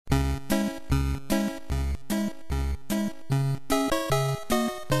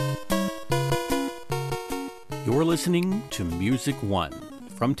listening to Music 1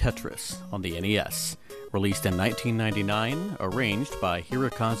 from Tetris on the NES, released in 1999, arranged by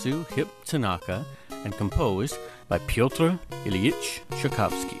Hirokazu Hip Tanaka, and composed by Pyotr Ilyich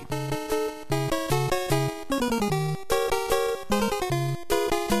Tchaikovsky.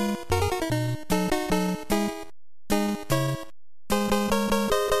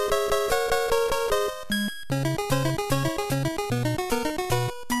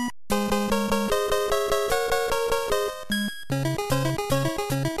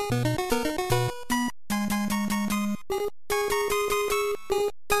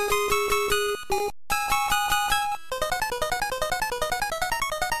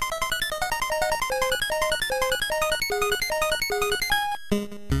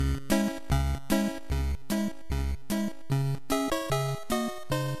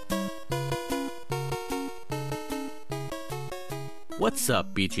 What's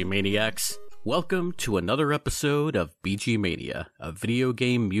up, BG Maniacs? Welcome to another episode of BG Mania, a video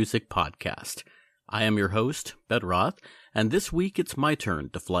game music podcast. I am your host, Bedroth, and this week it's my turn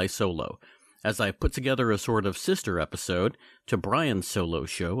to fly solo, as I put together a sort of sister episode to Brian's solo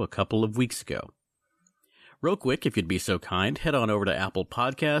show a couple of weeks ago. Real quick, if you'd be so kind, head on over to Apple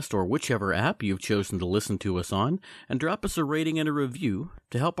Podcast or whichever app you've chosen to listen to us on, and drop us a rating and a review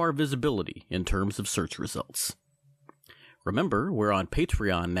to help our visibility in terms of search results. Remember, we're on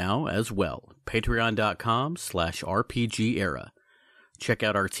Patreon now as well, patreon.com/RPGera. Check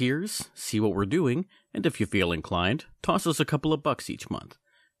out our tiers, see what we're doing, and if you feel inclined, toss us a couple of bucks each month.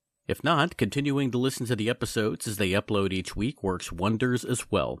 If not, continuing to listen to the episodes as they upload each week works wonders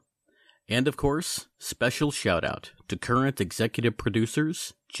as well. And of course, special shout out to current executive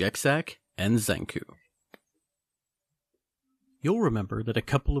producers, Jexak and Zenku. You'll remember that a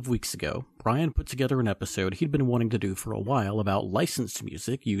couple of weeks ago, Brian put together an episode he'd been wanting to do for a while about licensed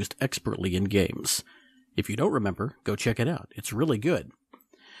music used expertly in games. If you don't remember, go check it out. It's really good.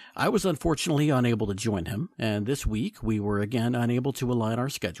 I was unfortunately unable to join him, and this week we were again unable to align our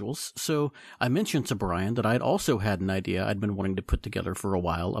schedules, so I mentioned to Brian that I'd also had an idea I'd been wanting to put together for a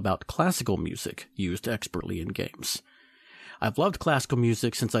while about classical music used expertly in games. I've loved classical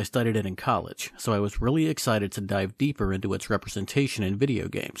music since I studied it in college, so I was really excited to dive deeper into its representation in video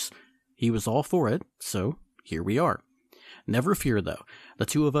games. He was all for it, so here we are. Never fear though, the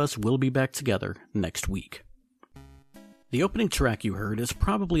two of us will be back together next week. The opening track you heard is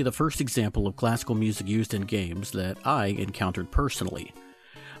probably the first example of classical music used in games that I encountered personally.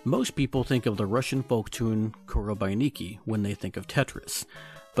 Most people think of the Russian folk tune Korobainiki when they think of Tetris.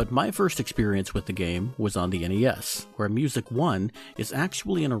 But my first experience with the game was on the NES, where Music 1 is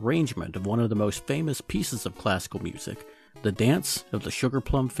actually an arrangement of one of the most famous pieces of classical music, the Dance of the Sugar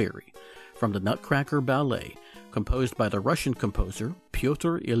Plum Fairy, from the Nutcracker Ballet, composed by the Russian composer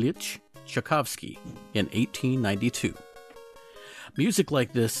Pyotr Ilyich Tchaikovsky in 1892. Music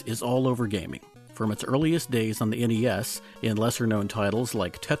like this is all over gaming, from its earliest days on the NES in lesser-known titles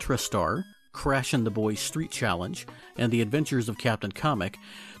like Tetra Star, Crash and the Boys Street Challenge, and The Adventures of Captain Comic,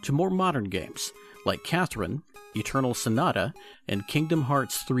 to more modern games like Catherine, Eternal Sonata, and Kingdom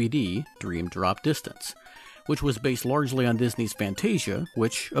Hearts 3D Dream Drop Distance, which was based largely on Disney's Fantasia,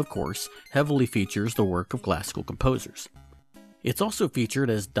 which, of course, heavily features the work of classical composers. It's also featured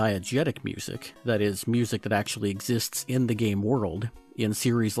as diegetic music, that is, music that actually exists in the game world, in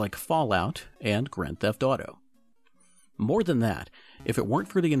series like Fallout and Grand Theft Auto. More than that, if it weren't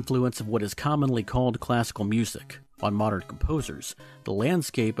for the influence of what is commonly called classical music on modern composers, the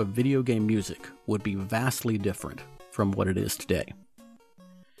landscape of video game music would be vastly different from what it is today.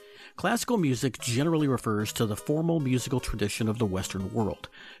 Classical music generally refers to the formal musical tradition of the Western world,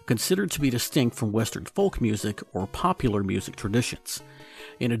 considered to be distinct from Western folk music or popular music traditions.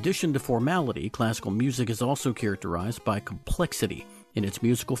 In addition to formality, classical music is also characterized by complexity in its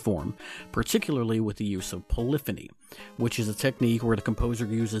musical form, particularly with the use of polyphony, which is a technique where the composer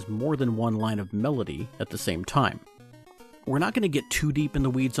uses more than one line of melody at the same time. We're not going to get too deep in the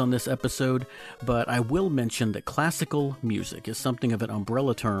weeds on this episode, but I will mention that classical music is something of an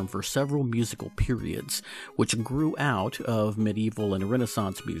umbrella term for several musical periods, which grew out of medieval and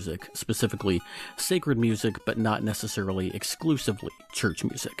Renaissance music, specifically sacred music, but not necessarily exclusively church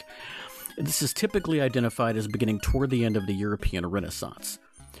music. This is typically identified as beginning toward the end of the European Renaissance.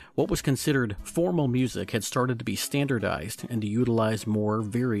 What was considered formal music had started to be standardized and to utilize more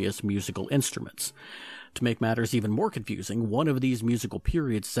various musical instruments. To make matters even more confusing, one of these musical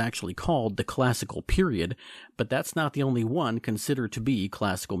periods is actually called the classical period, but that's not the only one considered to be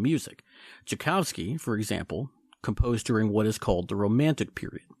classical music. Tchaikovsky, for example, composed during what is called the Romantic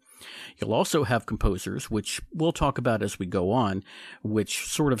period. You'll also have composers, which we'll talk about as we go on, which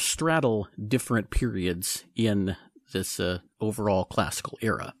sort of straddle different periods in this overall classical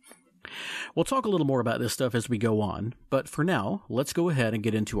era. We'll talk a little more about this stuff as we go on, but for now, let's go ahead and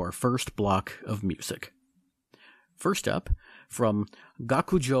get into our first block of music. First up, from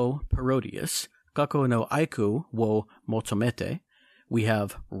Gakujo Parodius, Kako no Aiku wo Motomete, we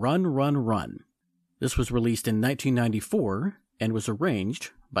have Run, Run, Run. This was released in 1994 and was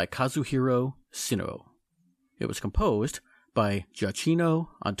arranged by Kazuhiro Sino. It was composed by Giacchino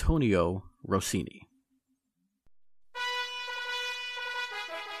Antonio Rossini.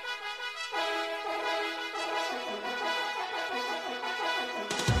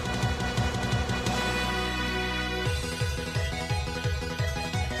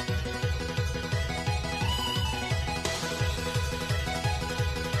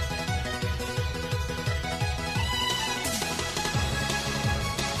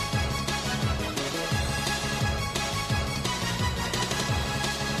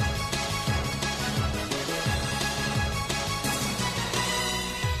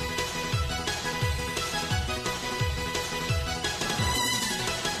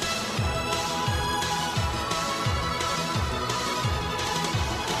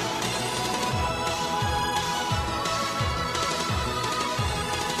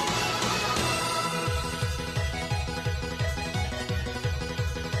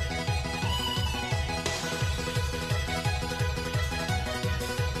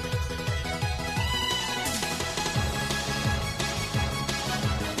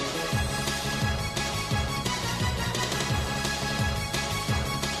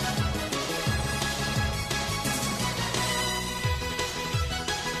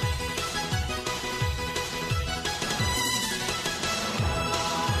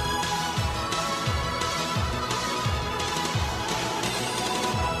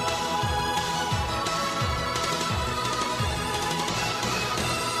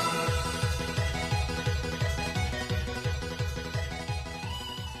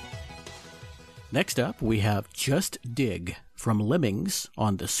 Next up, we have Just Dig from Lemmings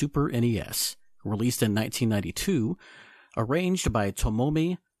on the Super NES, released in 1992, arranged by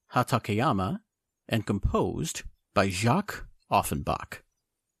Tomomi Hatakeyama, and composed by Jacques Offenbach.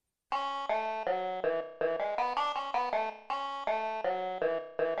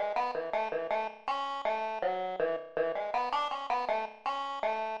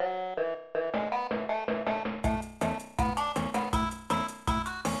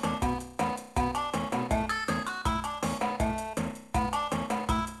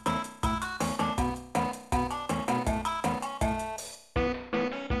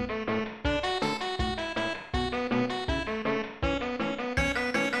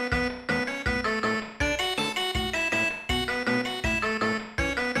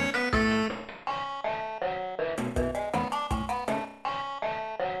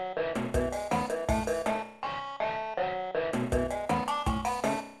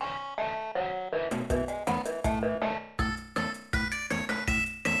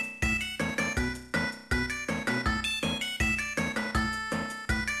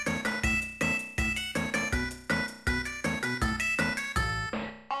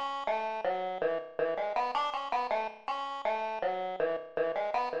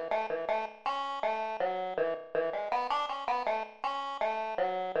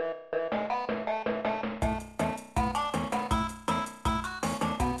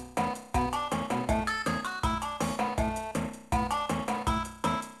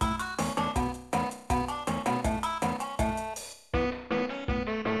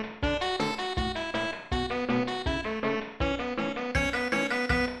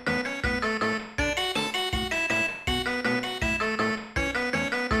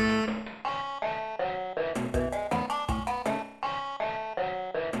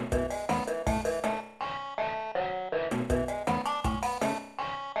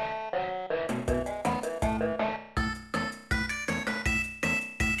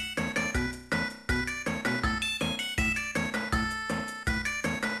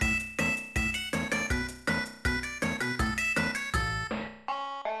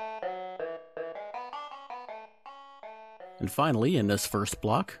 And finally, in this first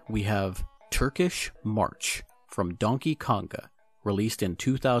block, we have Turkish March from Donkey Konga, released in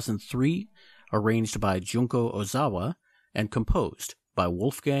 2003, arranged by Junko Ozawa, and composed by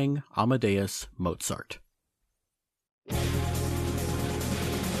Wolfgang Amadeus Mozart.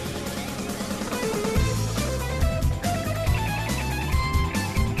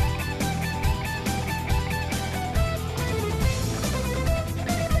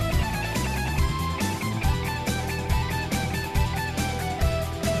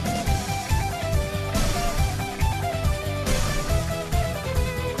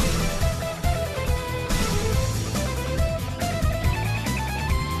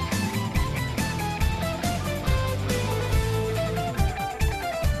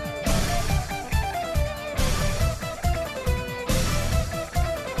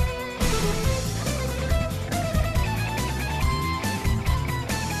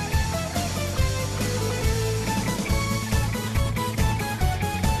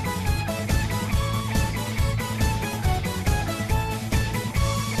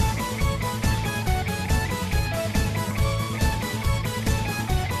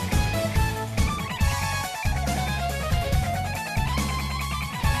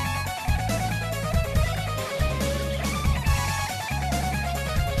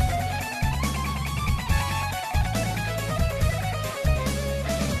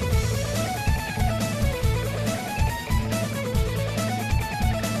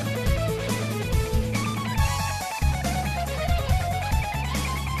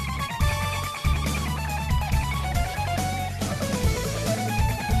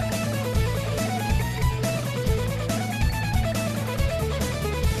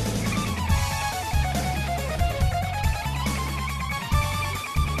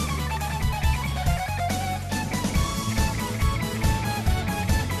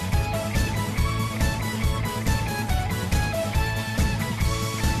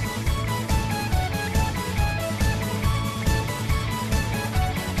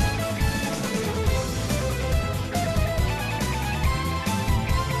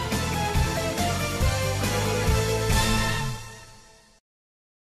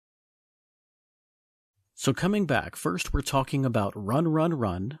 So coming back, first we're talking about Run Run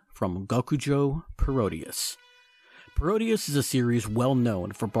Run from Gokujo Parodius. Parodius is a series well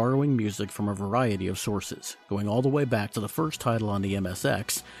known for borrowing music from a variety of sources, going all the way back to the first title on the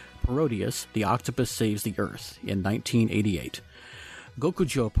MSX, Parodius, The Octopus Saves the Earth, in 1988.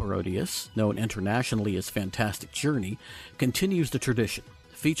 Gokujo Parodius, known internationally as Fantastic Journey, continues the tradition,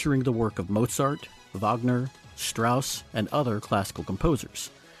 featuring the work of Mozart, Wagner, Strauss, and other classical composers.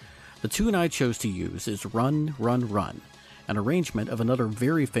 The tune I chose to use is Run, Run, Run, an arrangement of another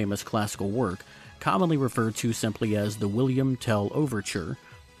very famous classical work commonly referred to simply as the William Tell Overture,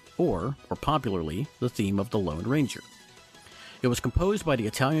 or, more popularly, the theme of the Lone Ranger. It was composed by the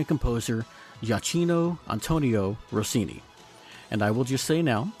Italian composer Gioacchino Antonio Rossini. And I will just say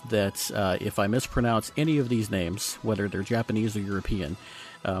now that if I mispronounce any of these names, whether they're Japanese or European,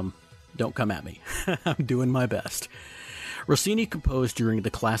 don't come at me. I'm doing my best. Rossini composed during the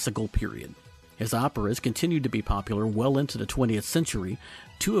classical period. His operas continued to be popular well into the 20th century,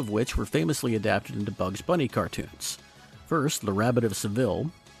 two of which were famously adapted into Bugs Bunny cartoons. First, The Rabbit of Seville,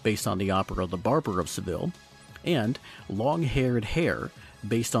 based on the opera The Barber of Seville, and Long-Haired Hare,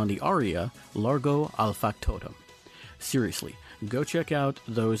 based on the aria Largo al Factotum. Seriously, go check out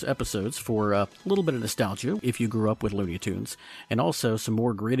those episodes for a little bit of nostalgia if you grew up with Looney Tunes, and also some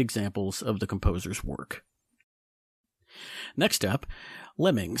more great examples of the composer's work. Next up,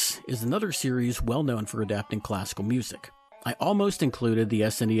 Lemmings is another series well known for adapting classical music. I almost included the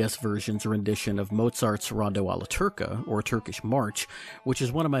SNES version's rendition of Mozart's Rondo alla Turca, or Turkish March, which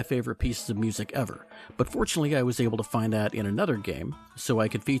is one of my favorite pieces of music ever, but fortunately I was able to find that in another game, so I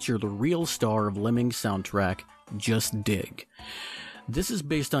could feature the real star of Lemmings' soundtrack, Just Dig. This is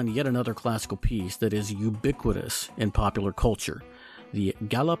based on yet another classical piece that is ubiquitous in popular culture, the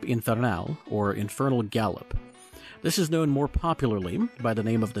Galop Infernal, or Infernal Gallop. This is known more popularly by the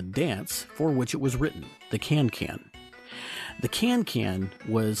name of the dance for which it was written, the can-can. The can-can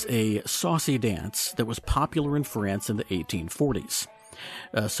was a saucy dance that was popular in France in the 1840s.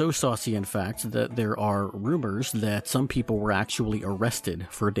 So saucy, in fact, that there are rumors that some people were actually arrested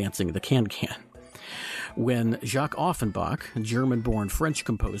for dancing the can-can. When Jacques Offenbach, German-born French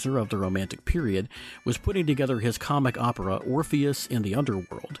composer of the Romantic period, was putting together his comic opera Orpheus in the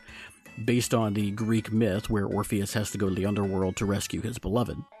Underworld, based on the Greek myth where Orpheus has to go to the underworld to rescue his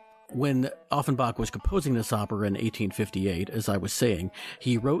beloved. When Offenbach was composing this opera in 1858, as I was saying,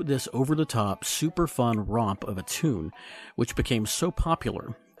 he wrote this over-the-top, super fun romp of a tune, which became so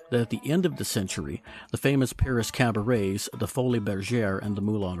popular that at the end of the century, the famous Paris cabarets, the Folies Bergère and the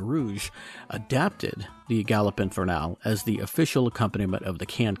Moulin Rouge, adapted the Galop Infernal as the official accompaniment of the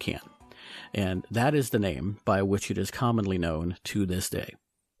can-can. And that is the name by which it is commonly known to this day.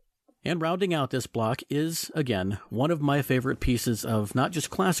 And rounding out this block is, again, one of my favorite pieces of not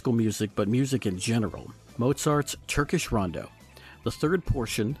just classical music, but music in general, Mozart's Turkish Rondo, the third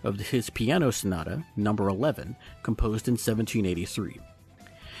portion of his Piano Sonata, number 11, composed in 1783.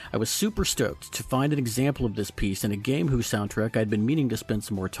 I was super stoked to find an example of this piece in a game whose soundtrack I'd been meaning to spend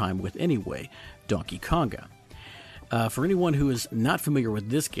some more time with anyway, Donkey Konga. For anyone who is not familiar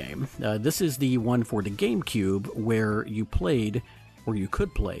with this game, this is the one for the GameCube where you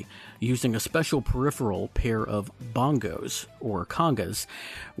could play, using a special peripheral pair of bongos, or congas,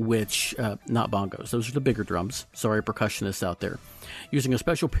 which, not bongos, those are the bigger drums, sorry percussionists out there, using a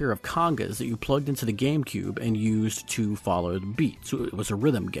special pair of congas that you plugged into the GameCube and used to follow the beat, so it was a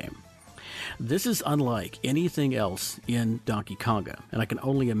rhythm game. This is unlike anything else in Donkey Konga, and I can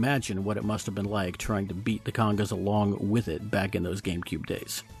only imagine what it must have been like trying to beat the congas along with it back in those GameCube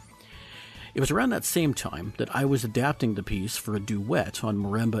days. It was around that same time that I was adapting the piece for a duet on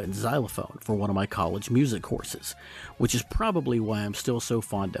marimba and xylophone for one of my college music courses, which is probably why I'm still so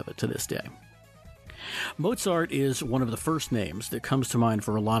fond of it to this day. Mozart is one of the first names that comes to mind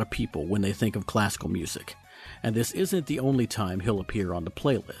for a lot of people when they think of classical music, and this isn't the only time he'll appear on the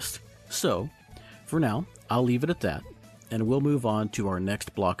playlist. So, for now, I'll leave it at that, and we'll move on to our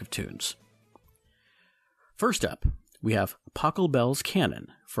next block of tunes. First up, we have Pachelbel's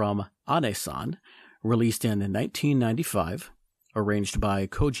Canon from Ane-san, released in 1995, arranged by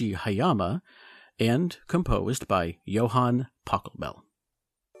Koji Hayama, and composed by Johann Pachelbel.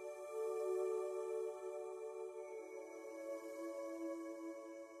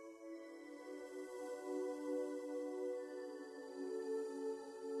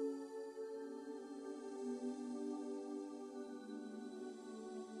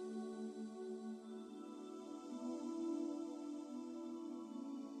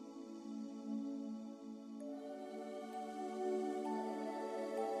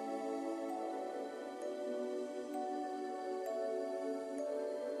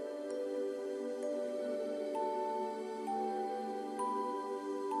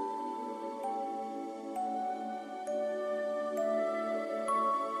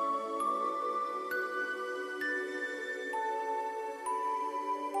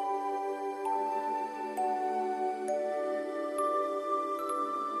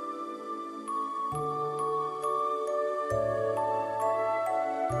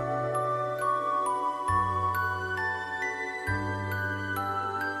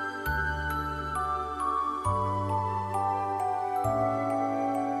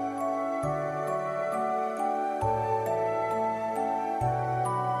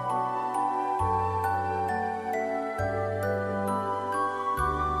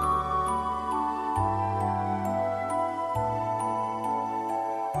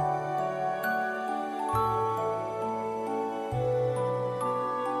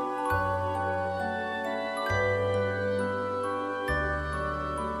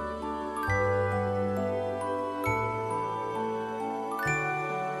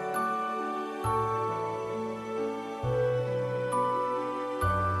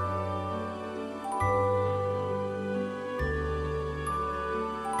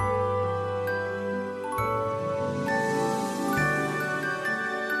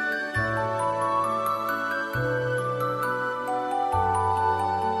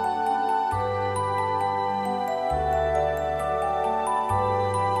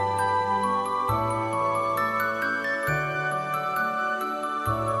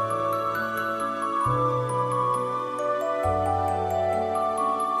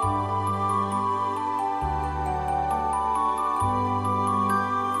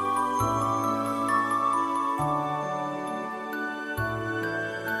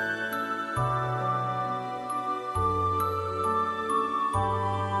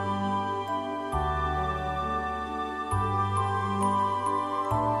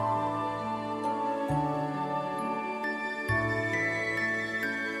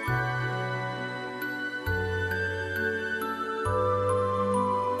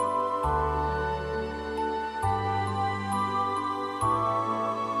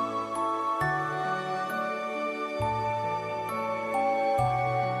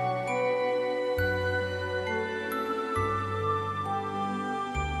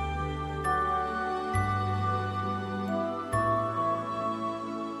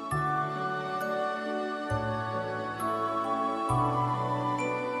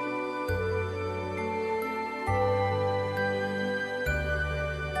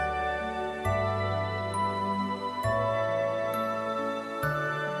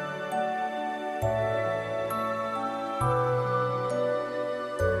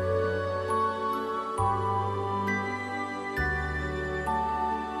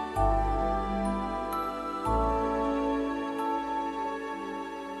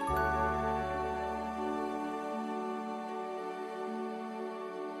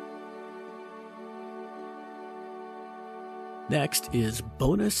 Next is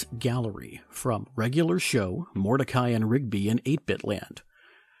Bonus Gallery from regular show Mordecai and Rigby in 8-Bit Land.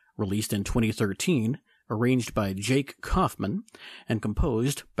 Released in 2013, arranged by Jake Kaufman, and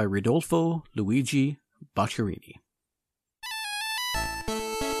composed by Rodolfo Luigi Boccherini.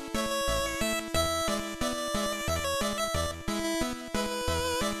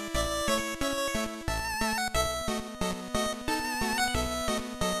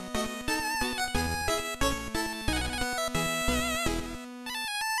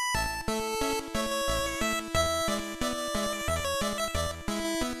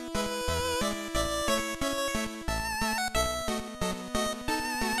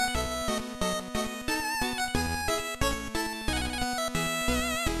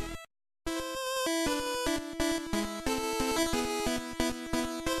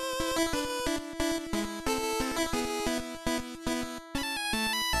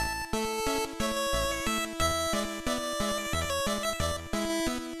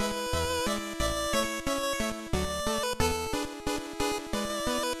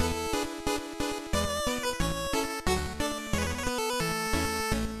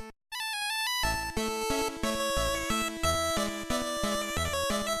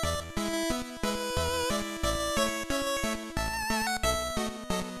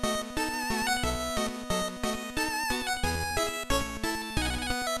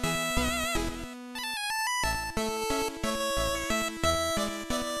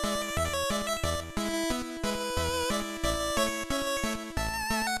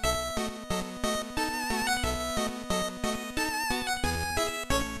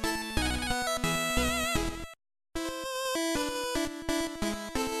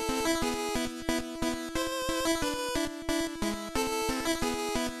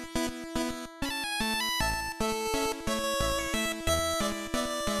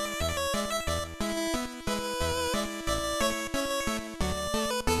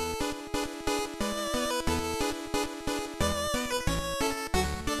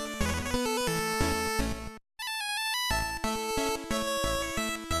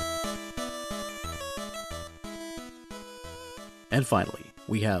 And finally,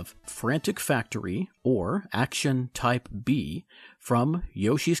 we have Frantic Factory, or Action Type B, from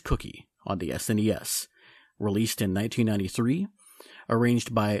Yoshi's Cookie on the SNES. Released in 1993,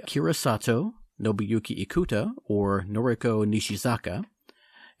 arranged by Akira Sato, Nobuyuki Ikuta, or Noriko Nishizaka,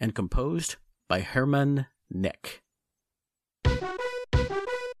 and composed by Hermann Neck.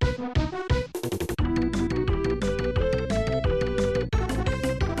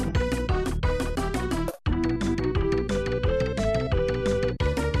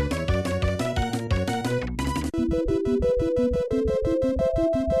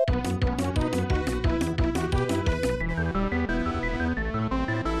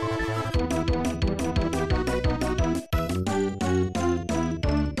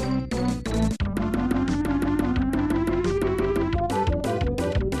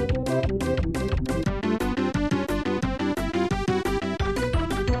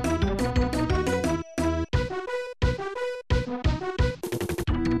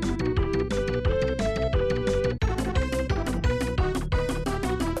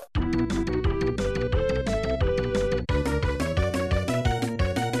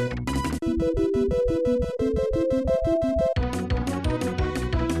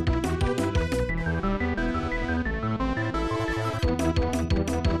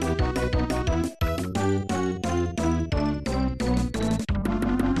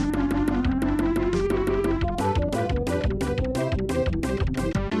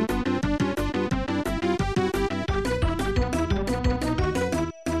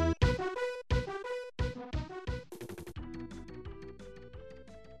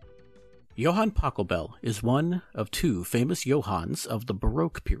 Johann Pachelbel is one of two famous Johanns of the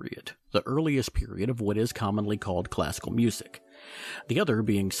Baroque period, the earliest period of what is commonly called classical music, the other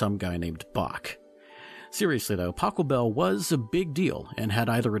being some guy named Bach. Seriously though, Pachelbel was a big deal and had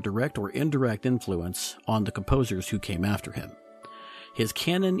either a direct or indirect influence on the composers who came after him. His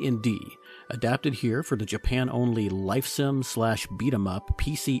Canon in D, adapted here for the Japan-only LifeSim/beat-em-up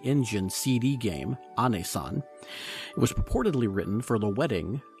PC Engine CD game, Ane-san, was purportedly written for the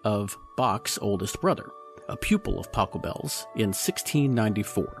wedding of Bach's oldest brother, a pupil of Pachelbel's, in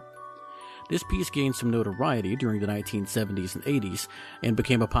 1694. This piece gained some notoriety during the 1970s and 80s and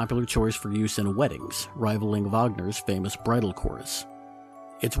became a popular choice for use in weddings, rivaling Wagner's famous bridal chorus.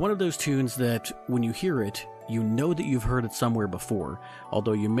 It's one of those tunes that, when you hear it, you know that you've heard it somewhere before,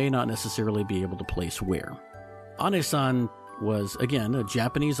 although you may not necessarily be able to place where. Ane-san was, again, a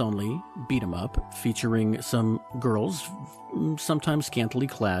Japanese-only beat-em-up featuring some girls, sometimes scantily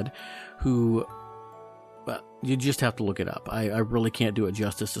clad, who Well, you just have to look it up. I really can't do it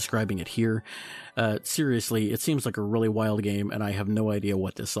justice describing it here. Seriously, it seems like a really wild game, and I have no idea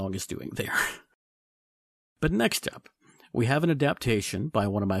what this song is doing there. But next up, we have an adaptation by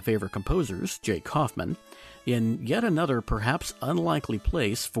one of my favorite composers, Jay Kaufman, in yet another perhaps unlikely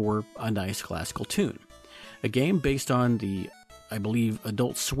place for a nice classical tune. A game based on the, I believe,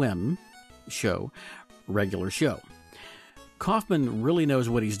 Adult Swim show, Regular Show. Kaufman really knows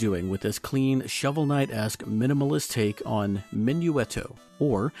what he's doing with this clean, Shovel Knight-esque minimalist take on Menuetto,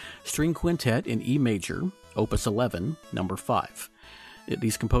 or String Quintet in E major, Opus 11, number 5.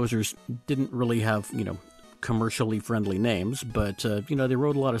 These composers didn't really have, commercially friendly names, but, they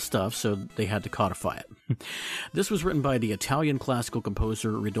wrote a lot of stuff, so they had to codify it. This was written by the Italian classical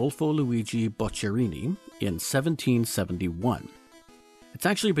composer Ridolfo Luigi Boccherini in 1771. It's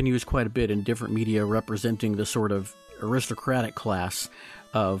actually been used quite a bit in different media representing the sort of aristocratic class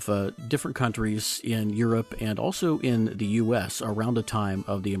of different countries in Europe and also in the U.S. around the time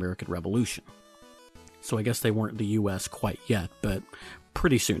of the American Revolution. So I guess they weren't the U.S. quite yet, but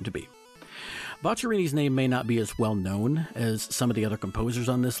pretty soon to be. Boccherini's name may not be as well known as some of the other composers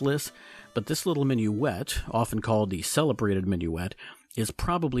on this list, but this little minuet, often called the celebrated minuet, is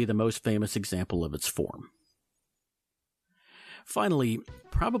probably the most famous example of its form. Finally,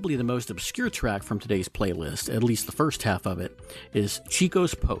 probably the most obscure track from today's playlist, at least the first half of it, is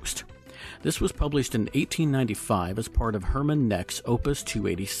Chico's Post. This was published in 1895 as part of Hermann Neck's Opus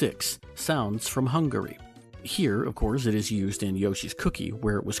 286, Sounds from Hungary. Here, of course, it is used in Yoshi's Cookie,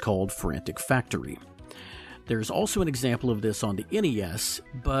 where it was called Frantic Factory. There's also an example of this on the NES,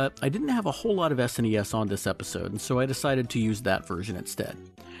 but I didn't have a whole lot of SNES on this episode, and so I decided to use that version instead.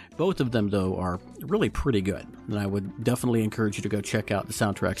 Both of them, though, are really pretty good, and I would definitely encourage you to go check out the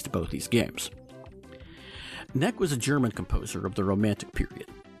soundtracks to both these games. Neck was a German composer of the Romantic period.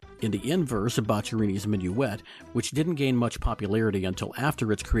 In the inverse of Boccherini's Minuet, which didn't gain much popularity until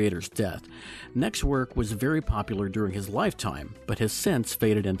after its creator's death, Neck's work was very popular during his lifetime, but has since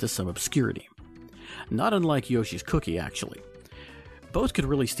faded into some obscurity. Not unlike Yoshi's Cookie, actually. Both could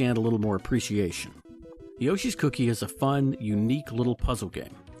really stand a little more appreciation. Yoshi's Cookie is a fun, unique little puzzle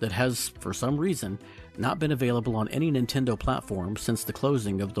game that has, for some reason, not been available on any Nintendo platform since the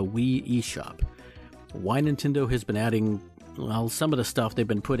closing of the Wii eShop. Why Nintendo has been adding, some of the stuff they've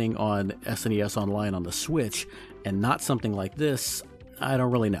been putting on SNES Online on the Switch, and not something like this, I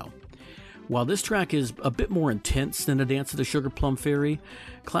don't really know. While this track is a bit more intense than A Dance of the Sugar Plum Fairy,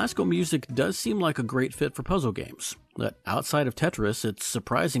 classical music does seem like a great fit for puzzle games, but outside of Tetris, it's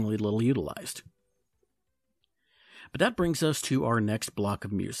surprisingly little utilized. But that brings us to our next block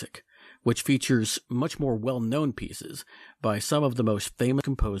of music, which features much more well-known pieces by some of the most famous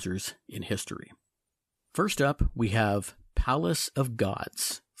composers in history. First up, we have Palace of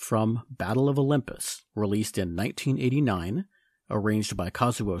Gods from Battle of Olympus, released in 1989, arranged by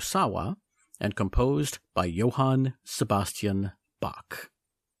Kazuo Sawa, and composed by Johann Sebastian Bach.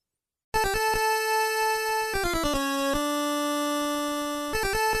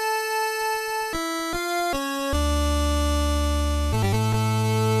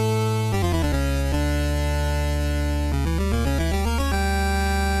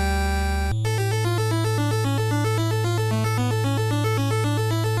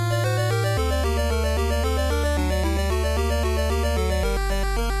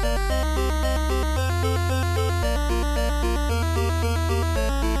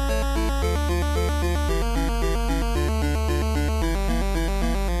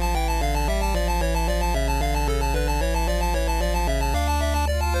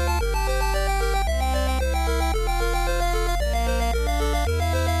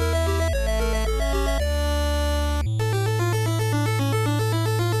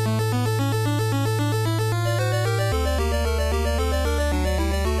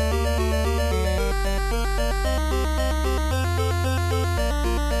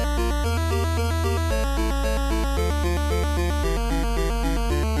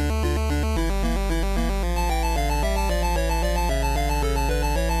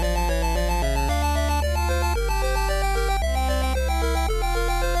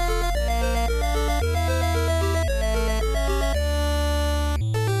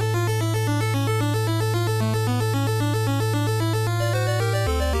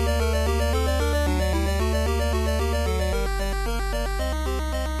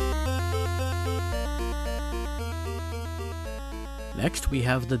 Next, we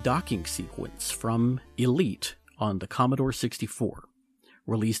have the docking sequence from Elite on the Commodore 64,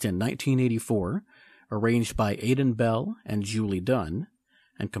 released in 1984, arranged by Aidan Bell and Julie Dunn,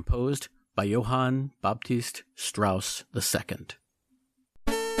 and composed by Johann Baptist Strauss II.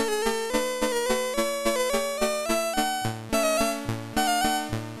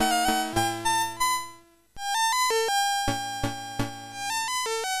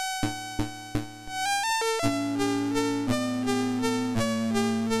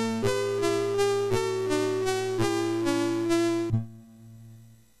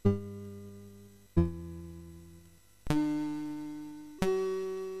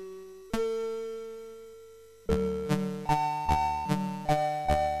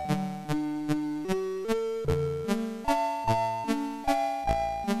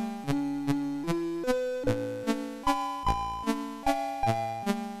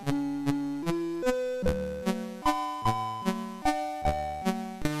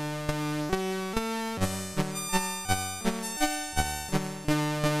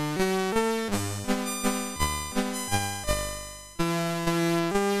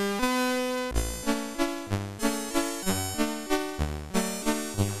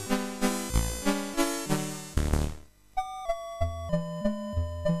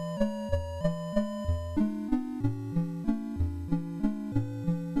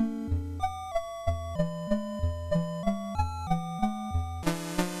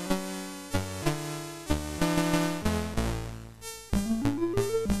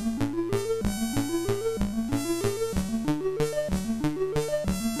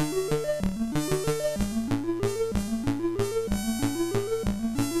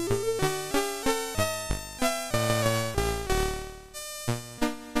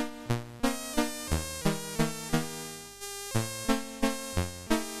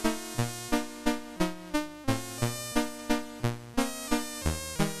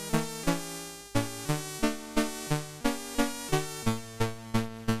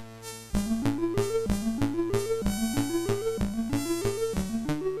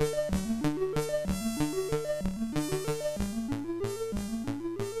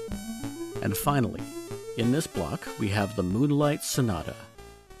 And finally, in this block, we have the Moonlight Sonata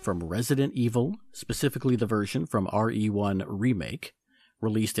from Resident Evil, specifically the version from RE1 Remake,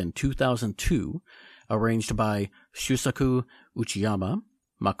 released in 2002, arranged by Shusaku Uchiyama,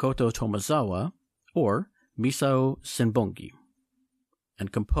 Makoto Tomozawa, or Misao Senbongi,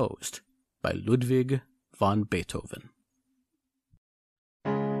 and composed by Ludwig van Beethoven.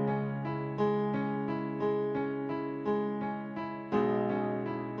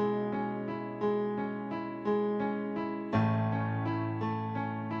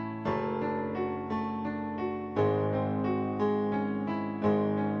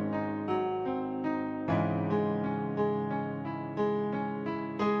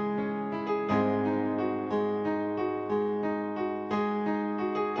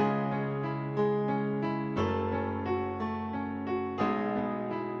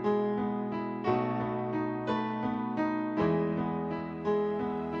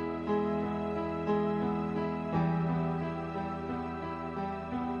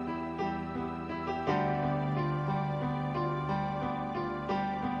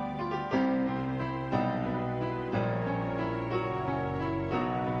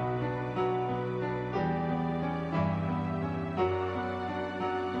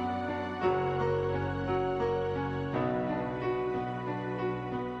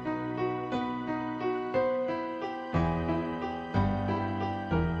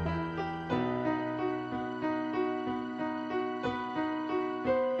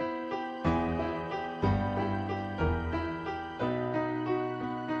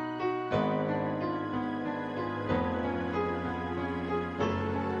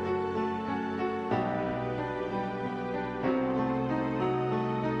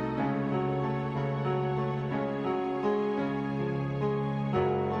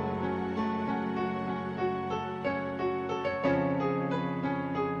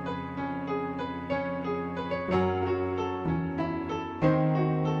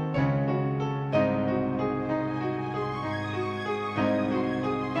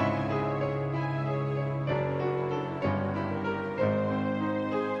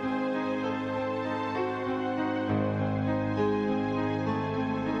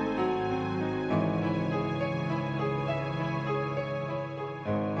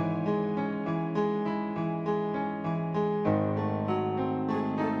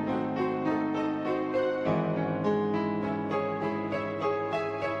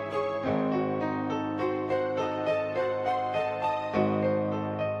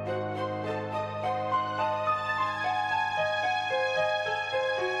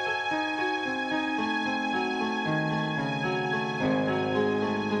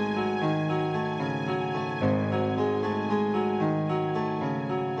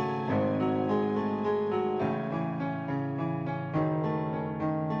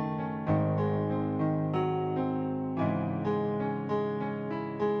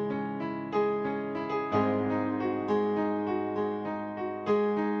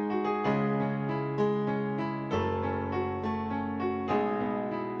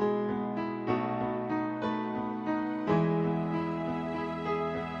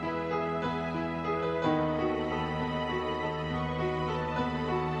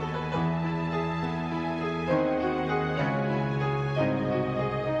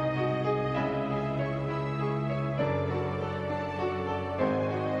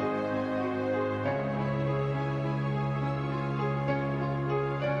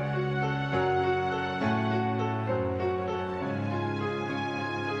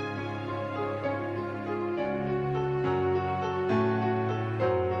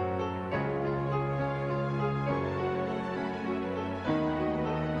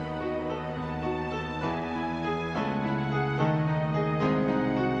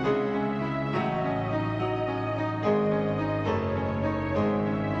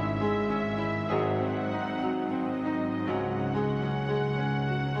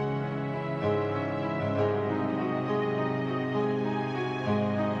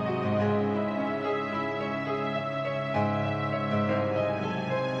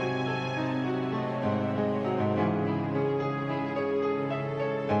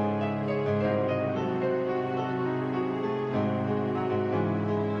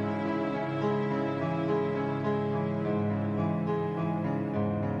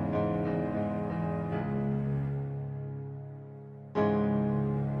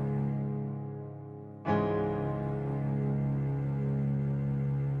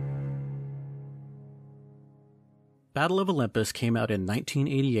 Battle of Olympus came out in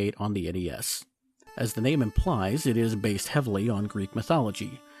 1988 on the NES. As the name implies, it is based heavily on Greek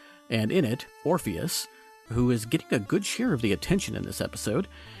mythology, and in it, Orpheus, who is getting a good share of the attention in this episode,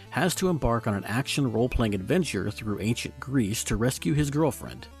 has to embark on an action role-playing adventure through ancient Greece to rescue his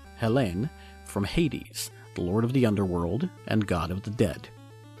girlfriend, Helene, from Hades, the lord of the underworld and god of the dead.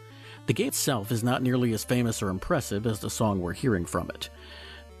 The game itself is not nearly as famous or impressive as the song we're hearing from it.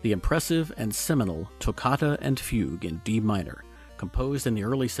 The impressive and seminal Toccata and Fugue in D minor, composed in the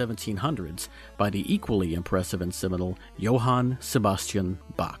early 1700s by the equally impressive and seminal Johann Sebastian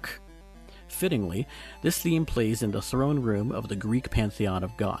Bach. Fittingly, this theme plays in the throne room of the Greek pantheon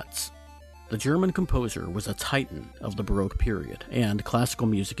of gods. The German composer was a titan of the Baroque period and classical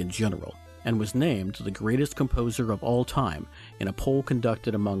music in general, and was named the greatest composer of all time in a poll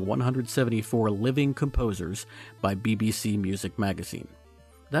conducted among 174 living composers by BBC Music magazine.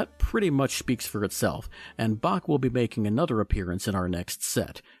 That pretty much speaks for itself, and Bach will be making another appearance in our next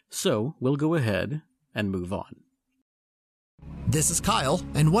set, so we'll go ahead and move on. This is Kyle,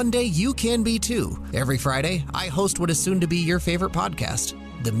 and one day you can be too. Every Friday, I host what is soon to be your favorite podcast,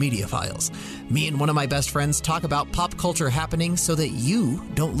 The Media Files. Me and one of my best friends talk about pop culture happenings so that you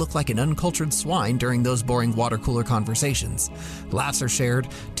don't look like an uncultured swine during those boring water cooler conversations. Laughs are shared,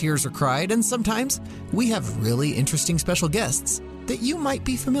 tears are cried, and sometimes we have really interesting special guests that you might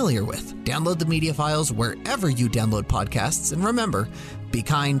be familiar with. Download The Media Files wherever you download podcasts, and remember, be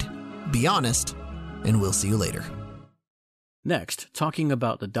kind, be honest, and we'll see you later. Next, talking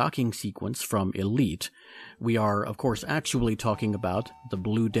about the docking sequence from Elite, we are, of course, actually talking about the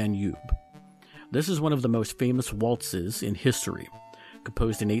Blue Danube. This is one of the most famous waltzes in history.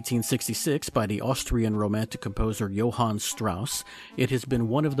 Composed in 1866 by the Austrian Romantic composer Johann Strauss, it has been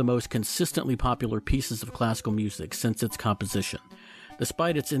one of the most consistently popular pieces of classical music since its composition,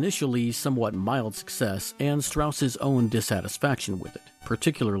 despite its initially somewhat mild success and Strauss's own dissatisfaction with it,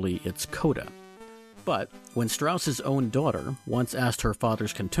 particularly its coda. But when Strauss's own daughter once asked her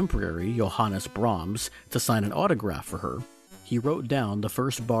father's contemporary, Johannes Brahms, to sign an autograph for her, he wrote down the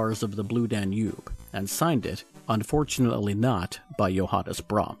first bars of the Blue Danube and signed it, unfortunately not by Johannes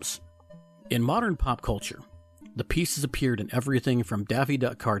Brahms. In modern pop culture, the piece has appeared in everything from Daffy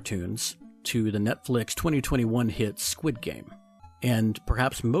Duck cartoons to the Netflix 2021 hit Squid Game, and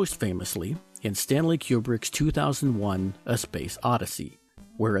perhaps most famously in Stanley Kubrick's 2001 A Space Odyssey,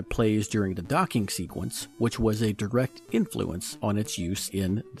 where it plays during the docking sequence, which was a direct influence on its use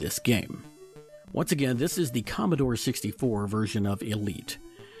in this game. Once again, this is the Commodore 64 version of Elite,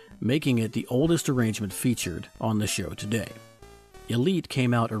 making it the oldest arrangement featured on the show today. Elite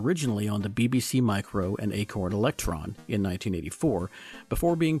came out originally on the BBC Micro and Acorn Electron in 1984,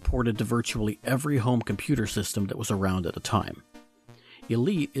 before being ported to virtually every home computer system that was around at the time.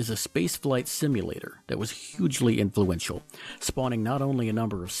 Elite is a spaceflight simulator that was hugely influential, spawning not only a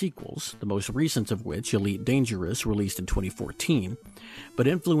number of sequels, the most recent of which, Elite Dangerous, released in 2014, but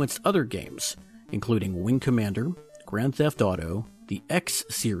influenced other games, including Wing Commander, Grand Theft Auto, the X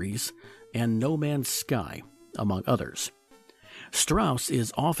series, and No Man's Sky, among others. Strauss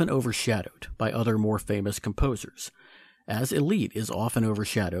is often overshadowed by other more famous composers, as Elite is often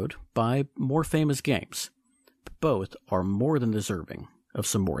overshadowed by more famous games. Both are more than deserving of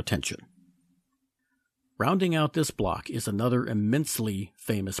some more attention. Rounding out this block is another immensely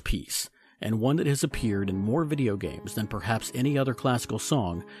famous piece, and one that has appeared in more video games than perhaps any other classical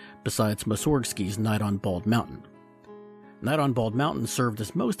song besides Mussorgsky's Night on Bald Mountain. Night on Bald Mountain served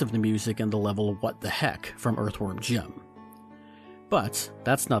as most of the music in the level What the Heck from Earthworm Jim. But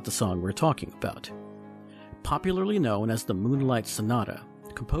that's not the song we're talking about. Popularly known as the Moonlight Sonata,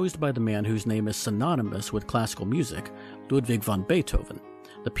 composed by the man whose name is synonymous with classical music, Ludwig van Beethoven,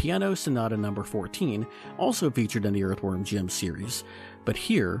 the Piano Sonata No. 14 also featured in the Earthworm Jim series, but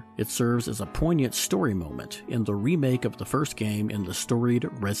here it serves as a poignant story moment in the remake of the first game in the storied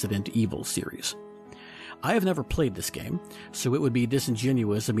Resident Evil series. I have never played this game, so it would be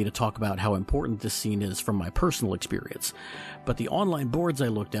disingenuous of me to talk about how important this scene is from my personal experience, but the online boards I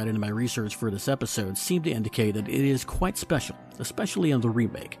looked at in my research for this episode seem to indicate that it is quite special, especially in the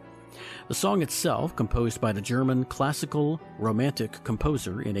remake. The song itself, composed by the German classical romantic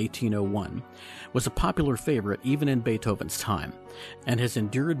composer in 1801, was a popular favorite even in Beethoven's time, and has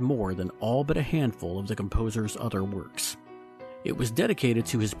endured more than all but a handful of the composer's other works. It was dedicated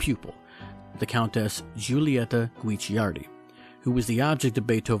to his pupil, the Countess Giulietta Guicciardi, who was the object of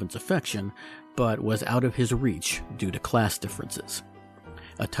Beethoven's affection, but was out of his reach due to class differences.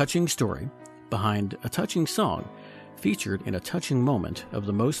 A touching story behind a touching song featured in a touching moment of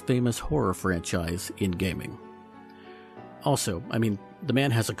the most famous horror franchise in gaming. Also, the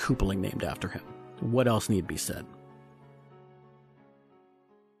man has a Koopaling named after him. What else need be said?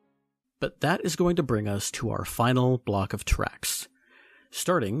 But that is going to bring us to our final block of tracks.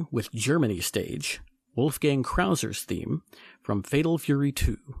 Starting with Germany stage, Wolfgang Krauser's theme from Fatal Fury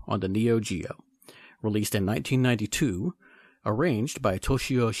 2 on the Neo Geo, released in 1992, arranged by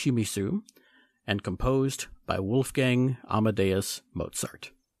Toshio Shimizu, and composed by Wolfgang Amadeus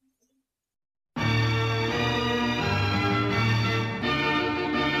Mozart.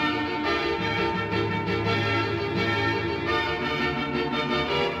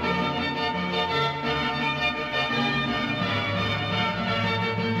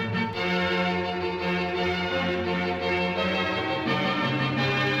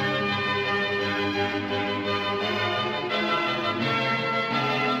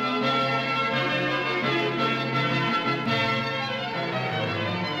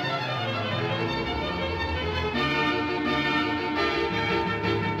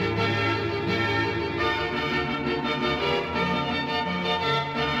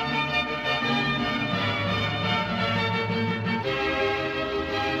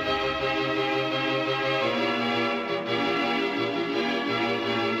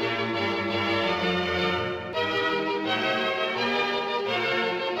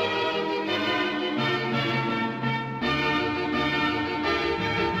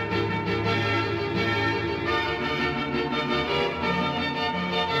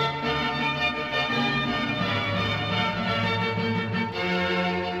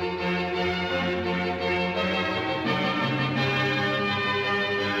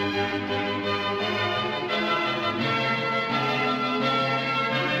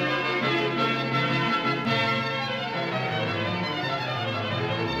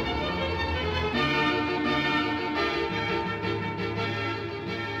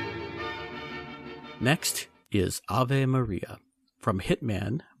 Next is Ave Maria from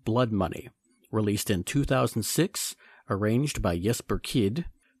Hitman Blood Money, released in 2006, arranged by Jesper Kyd,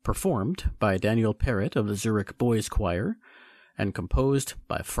 performed by Daniel Parrott of the Zurich Boys Choir, and composed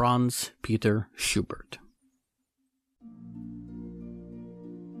by Franz Peter Schubert.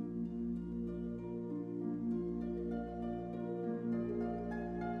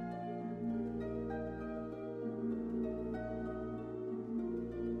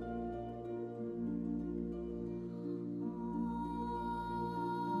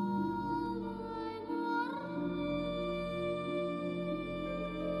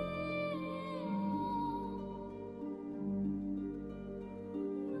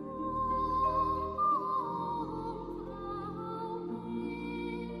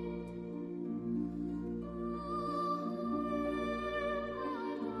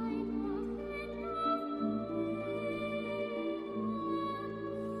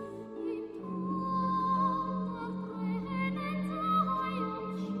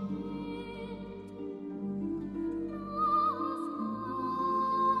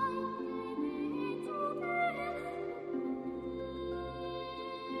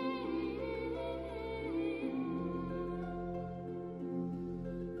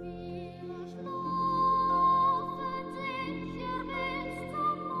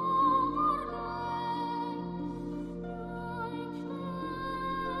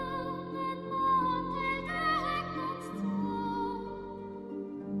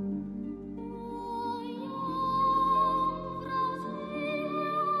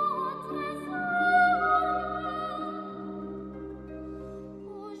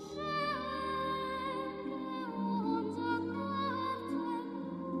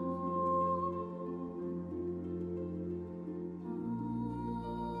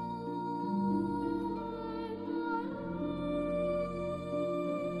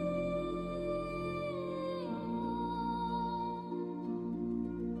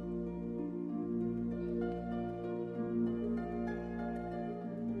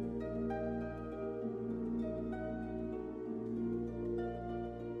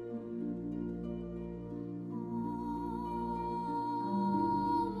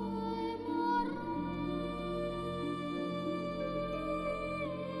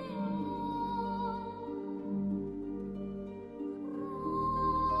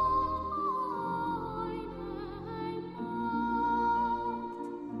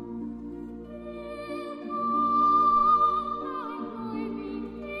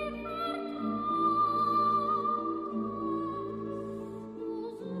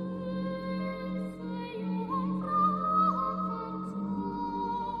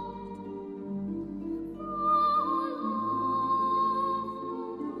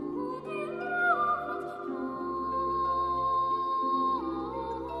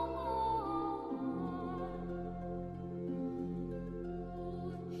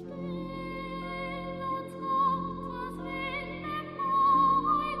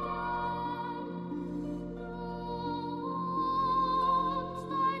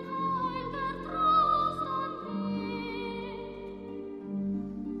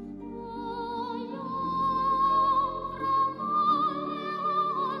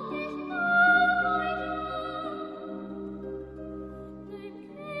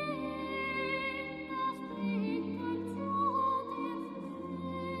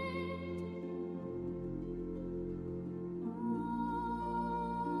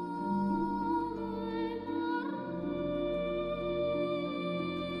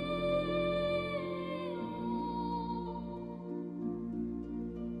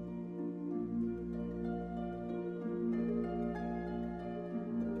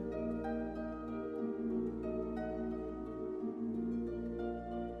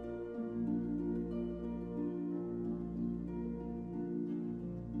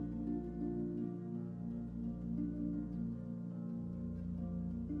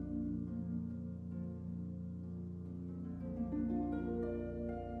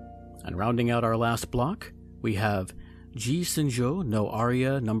 And rounding out our last block, we have Ji Senjo no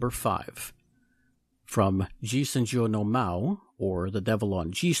Aria No. 5, from Ji Senjo no Mao, or The Devil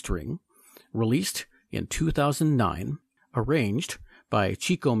on G-String, released in 2009, arranged by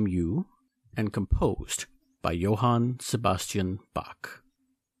Chico Mew, and composed by Johann Sebastian Bach.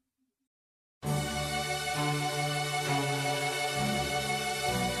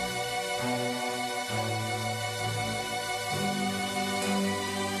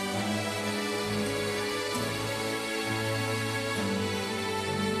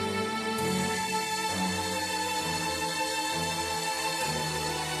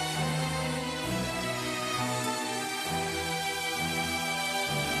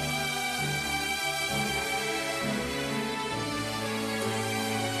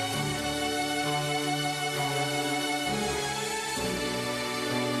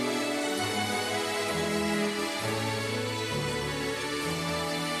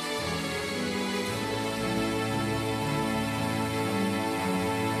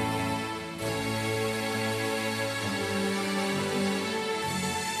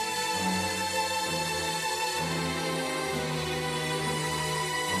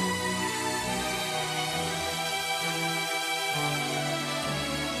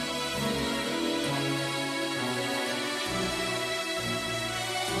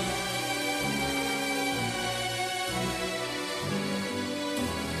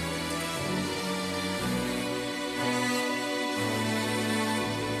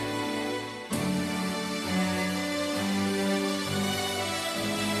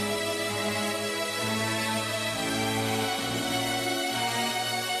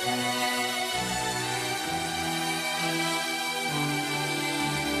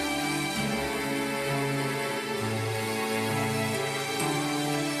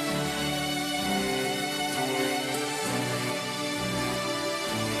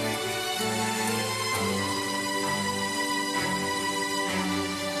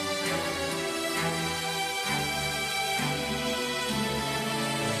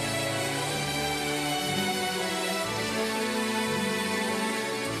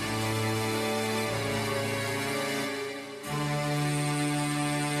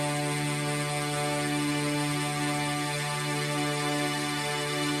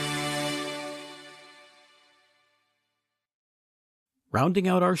 Rounding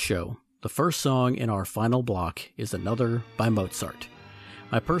out our show, the first song in our final block is another by Mozart,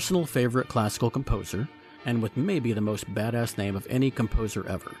 my personal favorite classical composer, and with maybe the most badass name of any composer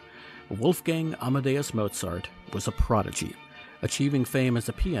ever. Wolfgang Amadeus Mozart was a prodigy, achieving fame as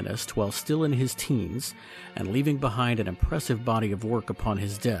a pianist while still in his teens, and leaving behind an impressive body of work upon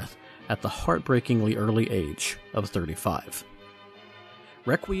his death at the heartbreakingly early age of 35.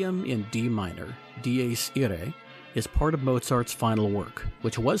 Requiem in D minor, Dies Irae, is part of Mozart's final work,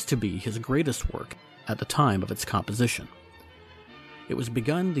 which was to be his greatest work at the time of its composition. It was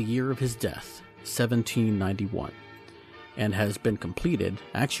begun the year of his death, 1791, and has been completed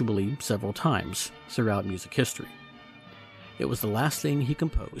actually several times throughout music history. It was the last thing he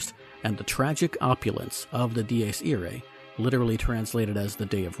composed, and the tragic opulence of the Dies Irae, literally translated as the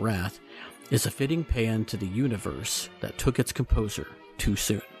Day of Wrath, is a fitting paean to the universe that took its composer too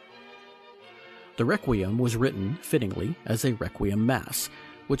soon. The Requiem was written, fittingly, as a Requiem Mass,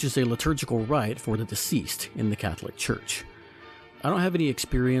 which is a liturgical rite for the deceased in the Catholic Church. I don't have any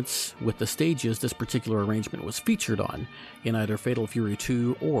experience with the stages this particular arrangement was featured on in either Fatal Fury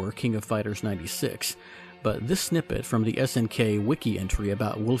 2 or King of Fighters 96, but this snippet from the SNK wiki entry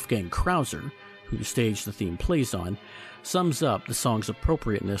about Wolfgang Krauser, whose stage the theme plays on, sums up the song's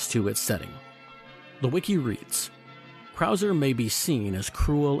appropriateness to its setting. The wiki reads, "Krauser may be seen as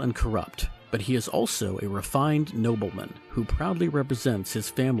cruel and corrupt, but he is also a refined nobleman who proudly represents his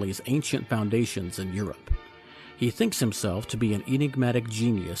family's ancient foundations in Europe. He thinks himself to be an enigmatic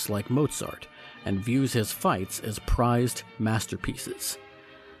genius like Mozart, and views his fights as prized masterpieces.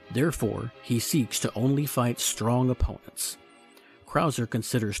 Therefore, he seeks to only fight strong opponents. Krauser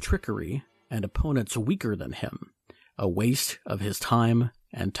considers trickery and opponents weaker than him a waste of his time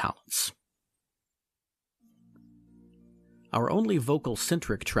and talents." Our only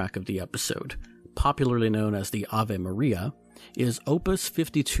vocal-centric track of the episode, popularly known as the Ave Maria, is Opus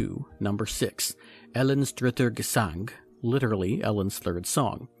 52, No. 6, Ellen's dritter Gesang, literally Ellen's third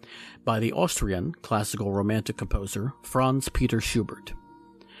song, by the Austrian classical romantic composer Franz Peter Schubert.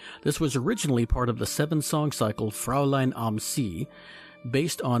 This was originally part of the 7-song cycle Fräulein am See,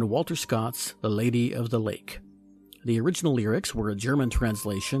 based on Walter Scott's The Lady of the Lake. The original lyrics were a German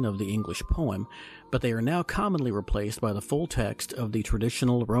translation of the English poem, but they are now commonly replaced by the full text of the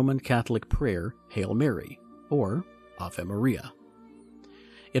traditional Roman Catholic prayer Hail Mary, or Ave Maria.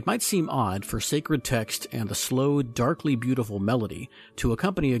 It might seem odd for sacred text and a slow, darkly beautiful melody to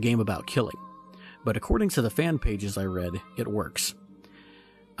accompany a game about killing, but according to the fan pages I read, it works.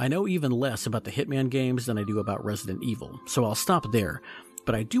 I know even less about the Hitman games than I do about Resident Evil, so I'll stop there,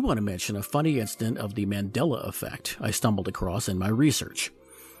 but I do want to mention a funny incident of the Mandela effect I stumbled across in my research.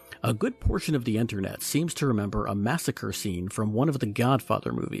 A good portion of the internet seems to remember a massacre scene from one of the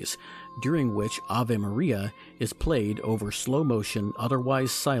Godfather movies, during which Ave Maria is played over slow-motion,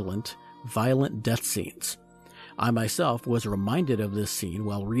 otherwise silent, violent death scenes. I myself was reminded of this scene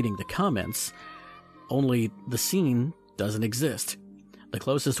while reading the comments, only the scene doesn't exist. The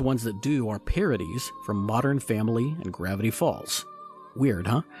closest ones that do are parodies from Modern Family and Gravity Falls. Weird,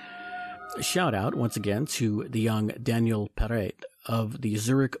 huh? Shout out, once again, to the young Daniel Perret of the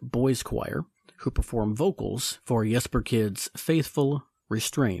Zurich Boys Choir, who perform vocals for Jesper Kid's faithful,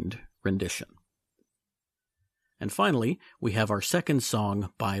 restrained rendition. And finally, we have our second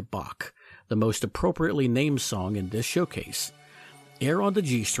song by Bach, the most appropriately named song in this showcase, Air on the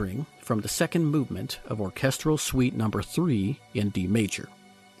G String from the second movement of Orchestral Suite No. 3 in D major.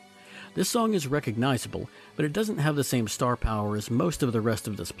 This song is recognizable, but it doesn't have the same star power as most of the rest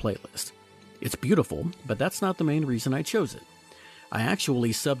of this playlist. It's beautiful, but that's not the main reason I chose it. I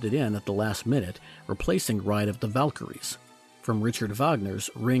actually subbed it in at the last minute, replacing Ride of the Valkyries from Richard Wagner's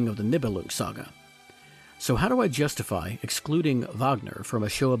Ring of the Nibelung Saga. So how do I justify excluding Wagner from a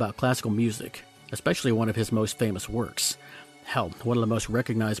show about classical music, especially one of his most famous works? Hell, one of the most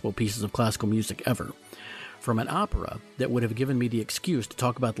recognizable pieces of classical music ever, from an opera that would have given me the excuse to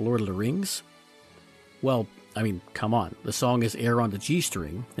talk about The Lord of the Rings? Well, I mean, come on. The song is Air on the G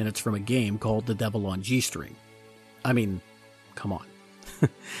String, and it's from a game called The Devil on G String. I mean, come on.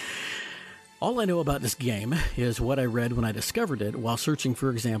 All I know about this game is what I read when I discovered it while searching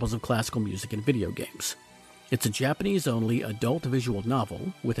for examples of classical music in video games. It's a Japanese-only adult visual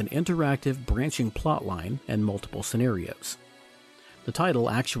novel with an interactive branching plotline and multiple scenarios. The title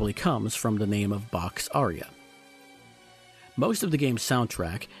actually comes from the name of Bach's aria. Most of the game's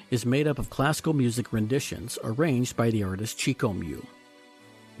soundtrack is made up of classical music renditions arranged by the artist Chico Mew.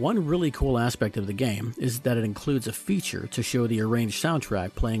 One really cool aspect of the game is that it includes a feature to show the arranged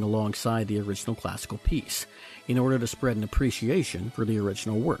soundtrack playing alongside the original classical piece, in order to spread an appreciation for the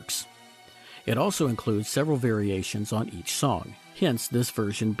original works. It also includes several variations on each song, hence this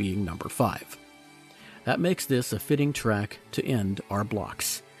version being number 5. That makes this a fitting track to end our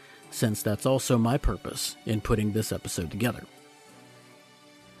blocks, since that's also my purpose in putting this episode together.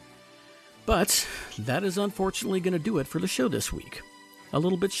 But that is unfortunately going to do it for the show this week. A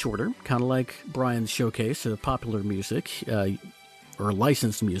little bit shorter, kind of like Brian's showcase of popular music, or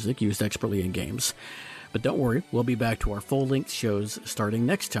licensed music used expertly in games. But don't worry, we'll be back to our full-length shows starting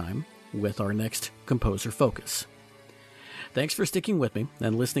next time with our next composer focus. Thanks for sticking with me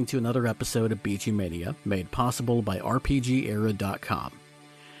and listening to another episode of BG Mania, made possible by RPGera.com.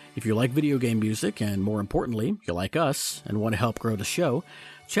 If you like video game music, and more importantly, you like us and want to help grow the show,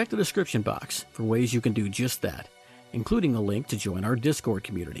 check the description box for ways you can do just that, including a link to join our Discord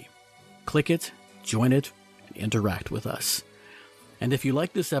community. Click it, join it, and interact with us. And if you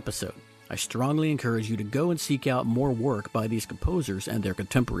like this episode, I strongly encourage you to go and seek out more work by these composers and their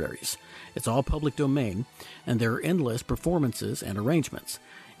contemporaries. It's all public domain, and there are endless performances and arrangements,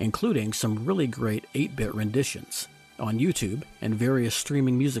 including some really great 8-bit renditions on YouTube and various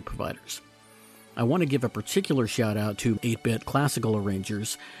streaming music providers. I want to give a particular shout out to 8-bit classical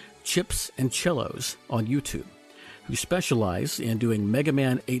arrangers Chips and Cellos on YouTube, who specialize in doing Mega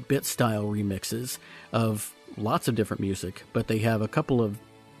Man 8-bit style remixes of lots of different music, but they have a couple of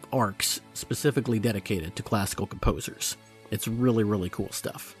arcs specifically dedicated to classical composers. It's really, really cool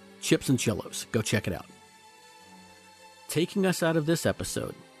stuff. Chips and Cellos, go check it out. Taking us out of this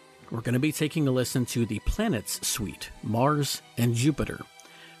episode, we're going to be taking a listen to the Planets Suite, Mars and Jupiter,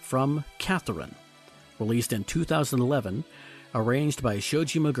 from Catherine, released in 2011, arranged by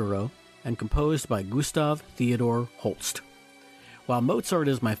Shoji Meguro, and composed by Gustav Theodor Holst. While Mozart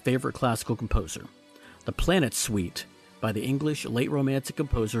is my favorite classical composer, the Planets Suite by the English late Romantic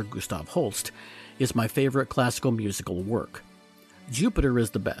composer Gustav Holst is my favorite classical musical work. Jupiter is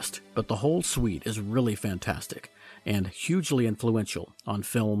the best, but the whole suite is really fantastic and hugely influential on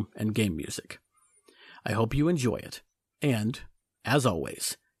film and game music. I hope you enjoy it, and, as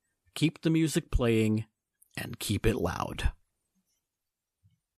always, keep the music playing and keep it loud.